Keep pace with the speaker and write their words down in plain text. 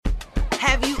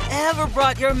Have you ever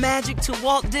brought your magic to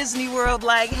Walt Disney World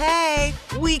like, hey,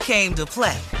 we came to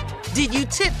play? Did you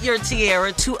tip your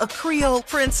tiara to a Creole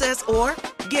princess or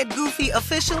get goofy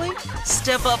officially?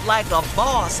 Step up like a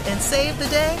boss and save the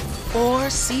day? Or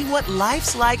see what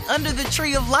life's like under the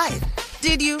tree of life?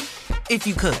 Did you? If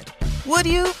you could. Would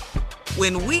you?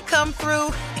 When we come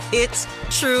through, it's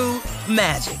true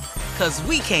magic. 'Cause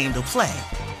we came to play.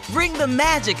 Bring the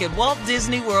magic at Walt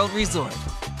Disney World Resort.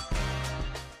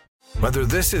 Whether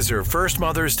this is her first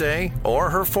Mother's Day or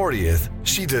her 40th,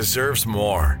 she deserves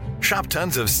more. Shop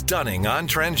tons of stunning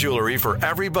on-trend jewelry for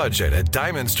every budget at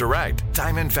Diamonds Direct.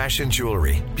 Diamond fashion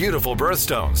jewelry, beautiful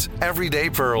birthstones,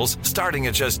 everyday pearls starting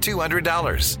at just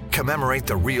 $200. Commemorate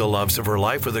the real loves of her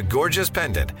life with a gorgeous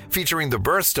pendant featuring the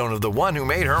birthstone of the one who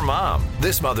made her mom.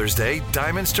 This Mother's Day,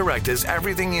 Diamonds Direct is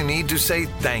everything you need to say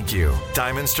thank you.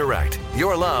 Diamonds Direct,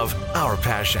 your love, our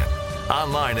passion.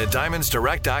 Online at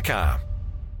diamondsdirect.com.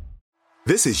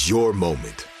 This is your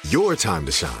moment, your time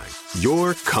to shine,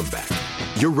 your comeback.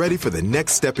 You're ready for the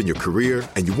next step in your career,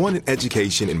 and you want an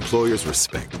education employers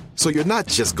respect. So you're not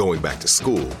just going back to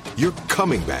school, you're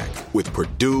coming back with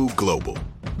Purdue Global.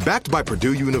 Backed by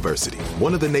Purdue University,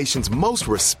 one of the nation's most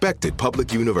respected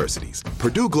public universities,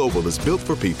 Purdue Global is built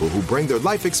for people who bring their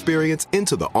life experience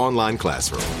into the online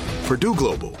classroom. Purdue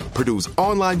Global, Purdue's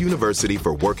online university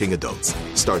for working adults.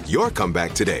 Start your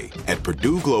comeback today at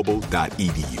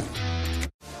purdueglobal.edu.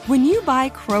 When you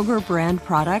buy Kroger brand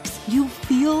products, you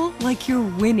feel like you're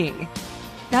winning.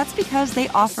 That's because they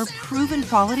offer proven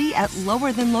quality at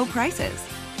lower than low prices.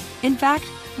 In fact,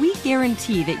 we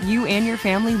guarantee that you and your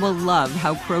family will love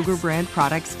how Kroger brand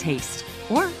products taste,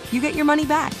 or you get your money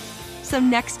back. So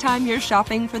next time you're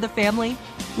shopping for the family,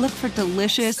 look for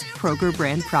delicious Kroger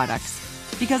brand products,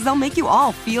 because they'll make you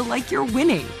all feel like you're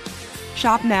winning.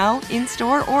 Shop now,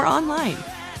 in-store, or online.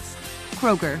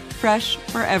 Kroger, fresh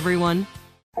for everyone.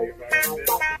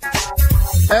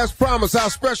 As promised, our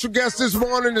special guest this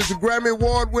morning is a Grammy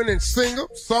Award-winning singer,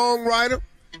 songwriter.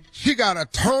 She got a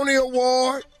Tony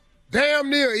Award, damn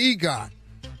near EGOT.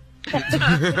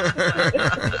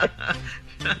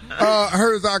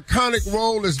 Her iconic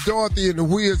role as Dorothy in The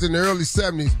Wiz in the early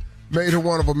 70s made her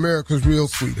one of America's real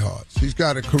sweethearts. She's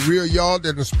got a career, y'all,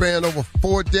 that has spanned over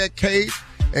 4 decades,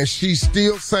 and she's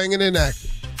still singing and acting.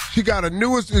 She got her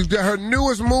newest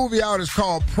movie out is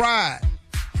called Pride.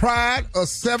 Pride, a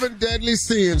 7 Deadly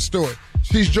Sins story.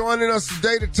 She's joining us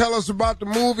today to tell us about the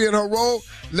movie and her role.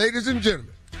 Ladies and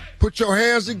gentlemen, put your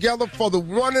hands together for the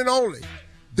one and only,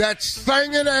 that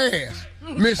singing ass,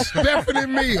 Miss Stephanie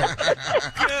Mills.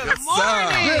 Good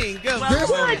morning. Good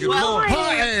morning.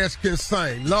 Her ass can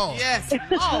sing, Lord. Yes,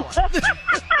 Lord.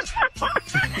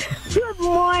 Good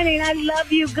morning. I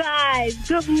love you guys.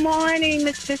 Good morning,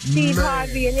 Mr. Steve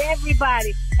Harvey and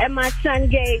everybody. And my son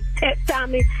Gabe,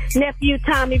 Tommy, nephew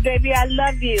Tommy, baby, I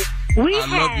love you. I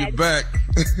love you back.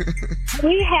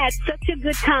 We had such a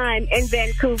good time in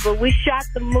Vancouver. We shot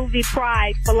the movie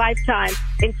Pride for Lifetime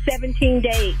in 17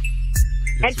 days.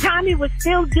 And Tommy was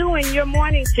still doing your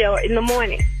morning show in the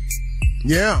morning.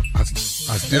 Yeah. I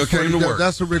still came to work.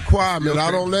 That's a requirement.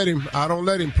 I don't let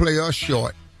him play us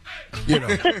short. You know.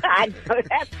 I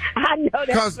know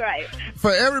that's right.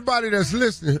 For everybody that's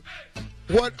listening,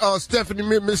 what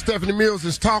Miss Stephanie Mills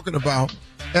is talking about,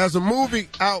 there's a movie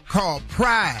out called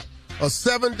Pride, a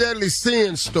 7 Deadly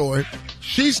Sins story.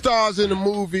 She stars in the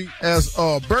movie as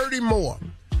Birdie Moore.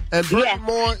 And Birdie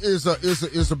Moore is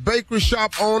a bakery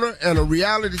shop owner and a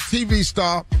reality TV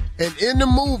star. And in the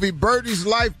movie, Birdie's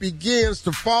life begins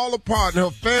to fall apart,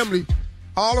 and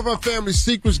all of her family's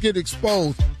secrets get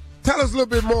exposed. Tell us a little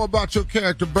bit more about your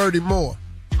character, Birdie Moore.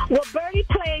 Well, Birdie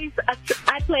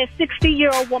I play a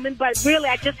 60-year-old woman, but really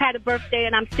I just had a birthday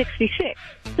and I'm 66.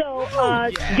 So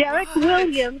Derek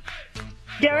Williams,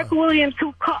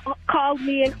 who called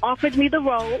me and offered me the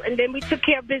role, and then we took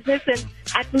care of business and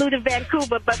I flew to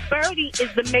Vancouver. But Birdie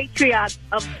is the matriarch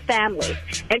of the family,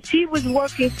 and she was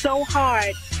working so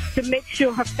hard to make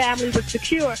sure her family was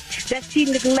secure that she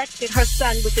neglected her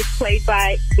son, which is played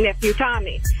by nephew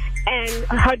Tommy, and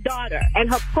her daughter, and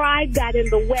her pride got in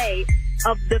the way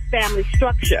of the family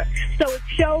structure. So it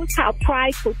shows how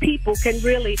prideful people can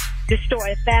really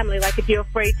destroy a family. Like if you're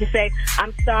afraid to say,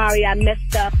 I'm sorry, I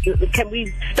messed up, can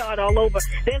we start all over?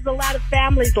 There's a lot of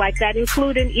families like that,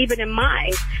 including even in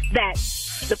mine, that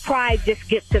the pride just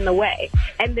gets in the way.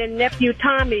 And then nephew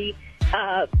Tommy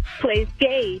plays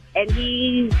Gabe, and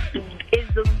he's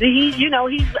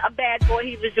a bad boy.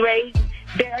 He was raised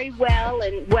very well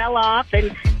and well off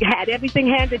and had everything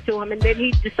handed to him, and then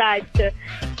he decides to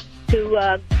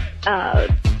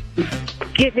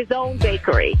get his own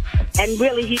bakery. And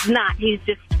really he's not. He's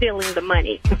just stealing the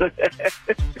money.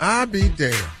 I be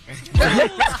damned.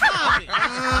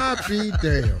 I be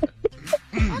damned.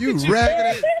 You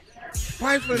raggedy.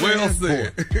 Well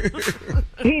said.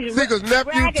 He's because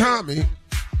nephew raggedy.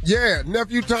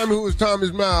 Tommy, who was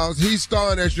Tommy's Miles, he's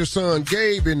starring as your son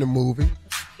Gabe in the movie.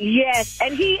 Yes,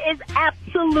 and he is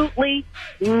absolutely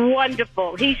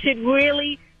wonderful. He should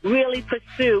really, really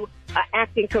pursue an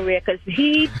acting career because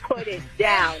he put it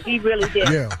down. He really did.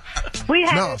 Yeah. We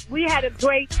had a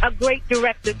great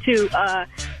director too,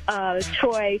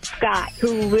 Troy Scott,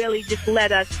 who really just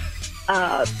let us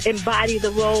embody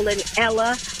the role in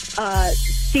Ella.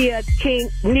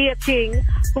 Nia King,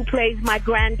 who plays my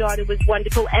granddaughter, was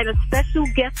wonderful, and a special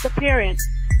guest appearance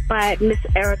by Miss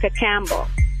Erica Campbell.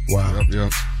 Wow.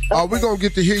 Yep. Are we going to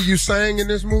get to hear you sing in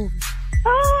this movie?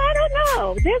 Oh, I don't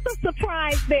know. There's a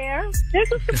surprise there.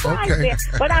 Okay.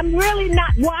 But I'm really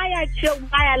not. Why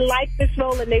I like this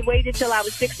role, and they waited till I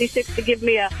was 66 to give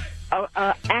me a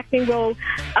acting role,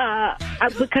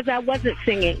 because I wasn't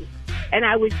singing, and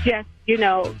I was just,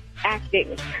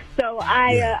 acting. So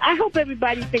I hope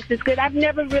everybody thinks it's good. I've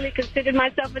never really considered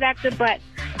myself an actor, but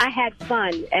I had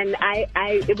fun, and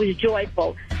it was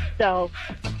joyful. So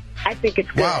I think it's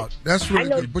good. Wow, that's really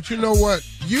good. But you know what?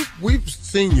 We've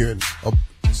seen you in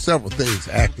several things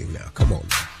acting now. Come on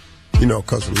now.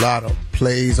 Because a lot of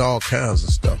plays, all kinds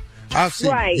of stuff. I've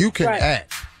seen you can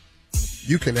act.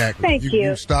 You can act. Thank you.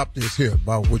 You stop this here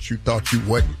about what you thought you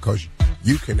wasn't, because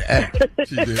you can act.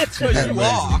 She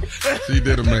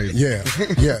did amazing.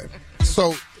 Yeah.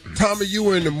 So, Tommy, you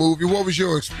were in the movie. What was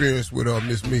your experience with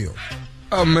Miss Mills?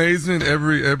 Amazing.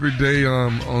 Every day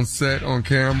on set, on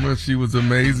camera, she was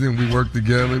amazing. We worked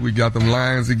together. We got them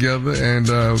lines together, and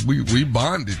we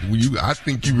bonded. I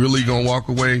think you really gonna walk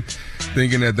away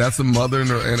thinking that that's a mother and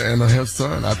her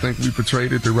son. I think we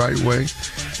portrayed it the right way.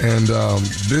 And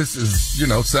this is,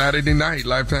 Saturday night,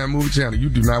 Lifetime Movie Channel. You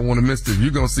do not want to miss this.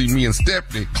 You're gonna see me and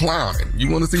Stephanie clowning.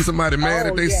 You want to see somebody mad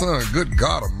at their son? Good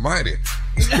God Almighty!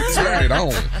 Turn it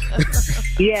on.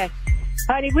 Yes.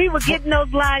 Honey, we were getting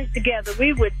those lines together.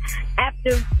 We would,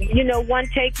 after, one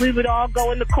take, we would all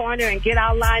go in the corner and get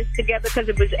our lines together because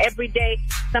it was every day.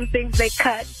 Some things they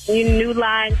cut, new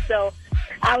lines. So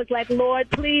I was like, Lord,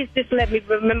 please just let me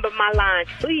remember my lines,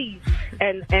 please.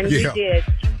 And we did.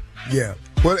 Yeah.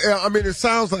 Well, it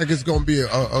sounds like it's going to be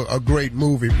a great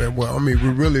movie, man. Well,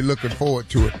 we're really looking forward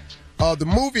to it. The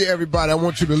movie, everybody, I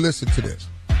want you to listen to this.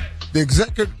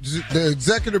 The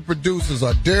executive producers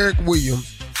are Derek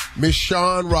Williams, Miss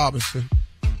Sean Robinson,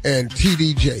 and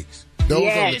T.D. Jakes. Those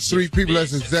are the three people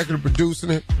that's executive producing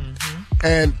it.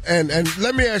 Mm-hmm. And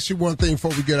let me ask you one thing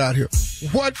before we get out here.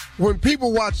 When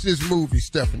people watch this movie,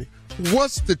 Stephanie,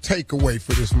 what's the takeaway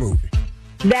for this movie?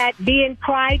 That being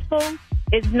prideful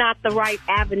is not the right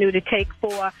avenue to take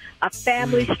for a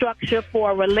family structure,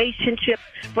 for a relationship,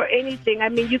 for anything.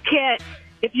 You can't,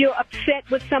 if you're upset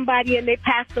with somebody and they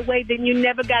passed away, then you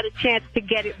never got a chance to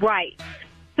get it right.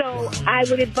 So I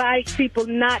would advise people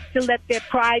not to let their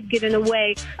pride get in the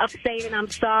way of saying, I'm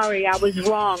sorry, I was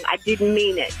wrong, I didn't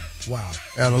mean it. Wow.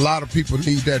 And a lot of people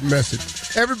need that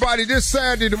message. Everybody, this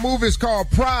Saturday, the movie is called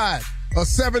Pride, a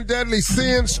 7 Deadly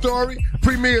Sins story.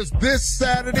 Premieres this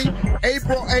Saturday,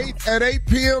 April 8th at 8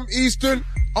 p.m. Eastern,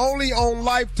 only on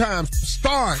Lifetime,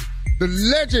 starring the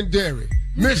legendary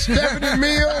Miss Stephanie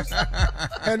Mills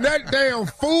and that damn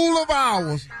fool of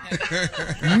ours,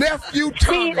 nephew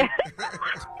Tommy.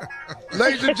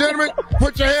 Ladies and gentlemen,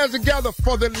 put your hands together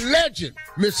for the legend,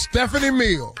 Miss Stephanie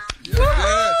Mills.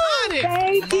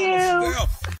 Thank you.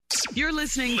 You're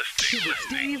listening to the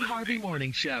Steve Harvey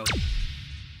Morning Show.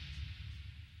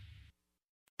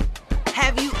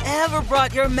 Have you ever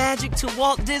brought your magic to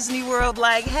Walt Disney World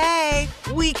like, hey,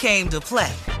 we came to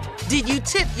play? Did you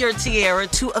tip your tiara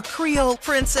to a Creole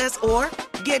princess or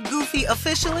get goofy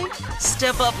officially?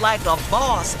 Step up like a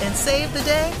boss and save the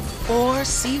day? Or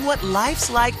see what life's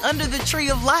like under the tree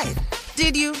of life?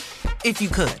 Did you? If you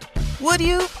could. Would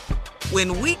you?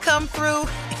 When we come through,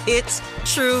 it's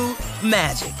true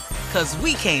magic. 'Cause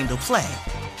we came to play.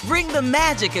 Bring the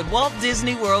magic at Walt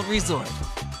Disney World Resort.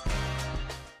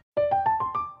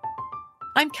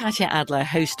 I'm Katya Adler,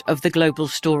 host of The Global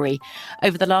Story.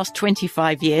 Over the last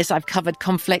 25 years, I've covered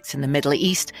conflicts in the Middle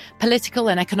East, political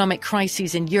and economic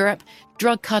crises in Europe,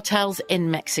 drug cartels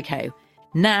in Mexico.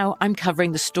 Now I'm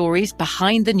covering the stories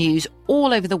behind the news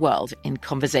all over the world in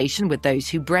conversation with those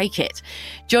who break it.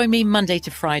 Join me Monday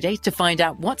to Friday to find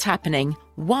out what's happening,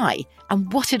 why,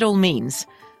 and what it all means.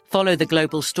 Follow The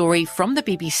Global Story from the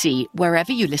BBC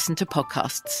wherever you listen to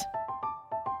podcasts.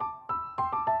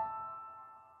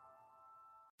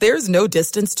 There's no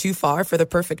distance too far for the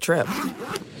perfect trip.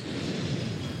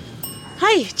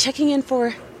 Hi, checking in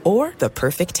for... or the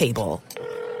perfect table.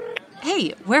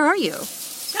 Hey, where are you?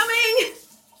 Coming!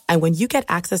 And when you get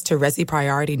access to Resi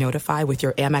Priority Notify with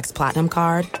your Amex Platinum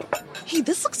card... Hey,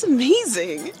 this looks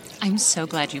amazing! I'm so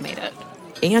glad you made it.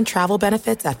 And travel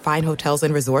benefits at fine hotels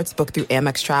and resorts booked through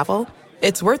Amex Travel,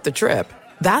 it's worth the trip.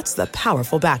 That's the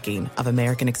powerful backing of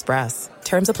American Express.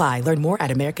 Terms apply. Learn more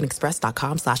at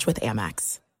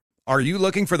americanexpress.com/withAmex. Are you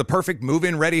looking for the perfect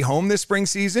move-in ready home this spring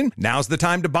season? Now's the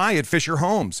time to buy at Fisher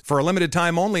Homes. For a limited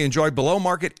time only, enjoy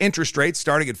below-market interest rates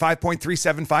starting at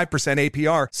 5.375%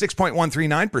 APR,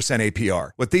 6.139%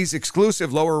 APR. With these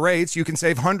exclusive lower rates, you can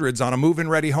save hundreds on a move-in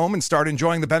ready home and start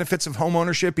enjoying the benefits of home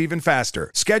ownership even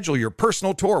faster. Schedule your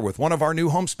personal tour with one of our new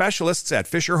home specialists at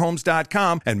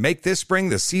FisherHomes.com and make this spring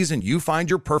the season you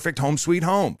find your perfect home sweet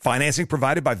home. Financing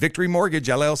provided by Victory Mortgage,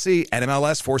 LLC,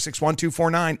 NMLS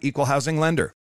 461249, Equal Housing Lender.